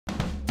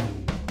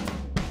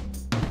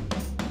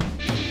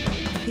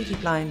Peaky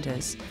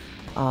Blinders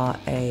are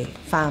a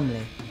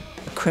family,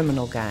 a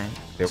criminal gang.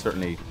 They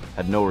certainly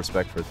had no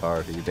respect for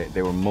authority.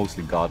 They were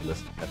mostly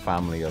godless, a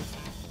family of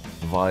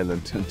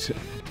violent and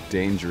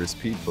dangerous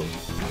people.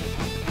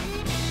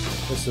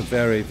 This is a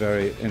very,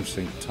 very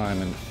interesting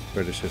time in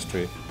British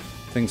history.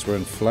 Things were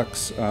in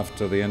flux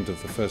after the end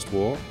of the First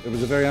War. It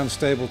was a very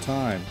unstable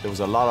time. There was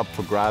a lot up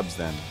for grabs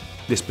then.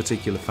 This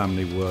particular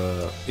family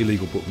were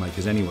illegal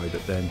bookmakers anyway,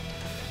 but then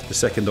the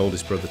second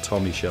oldest brother,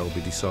 Thomas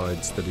Shelby,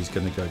 decides that he's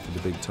going to go for the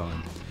big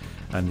time,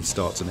 and he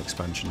starts an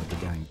expansion of the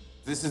gang.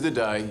 This is the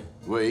day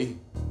we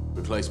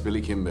replace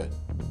Billy Kimber.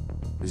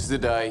 This is the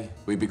day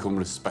we become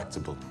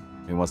respectable.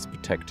 He wants to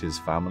protect his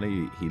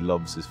family, he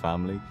loves his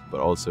family,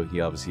 but also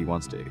he obviously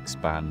wants to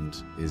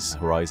expand his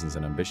horizons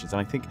and ambitions. And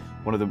I think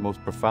one of the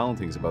most profound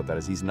things about that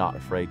is he's not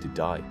afraid to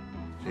die.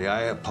 See,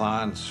 I have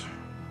plans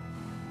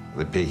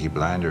for the Peaky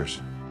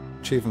Blinders.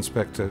 Chief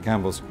Inspector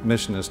Campbell's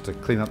mission is to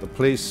clean up the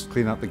police,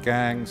 clean up the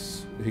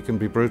gangs. He can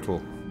be brutal.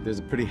 There's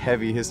a pretty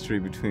heavy history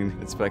between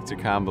Inspector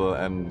Campbell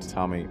and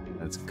Tommy.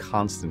 It's a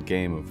constant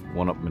game of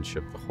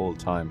one-upmanship the whole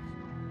time.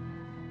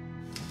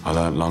 I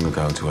learned long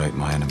ago to hate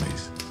my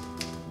enemies,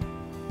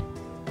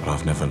 but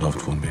I've never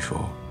loved one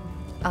before.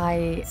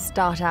 I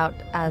start out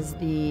as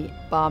the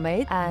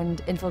barmaid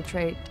and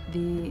infiltrate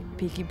the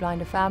Peaky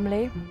Blinder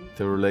family.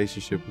 The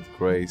relationship with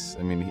Grace,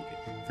 I mean,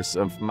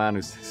 for a man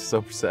who's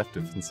so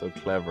perceptive and so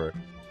clever,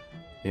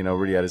 you know,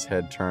 really had his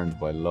head turned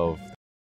by love.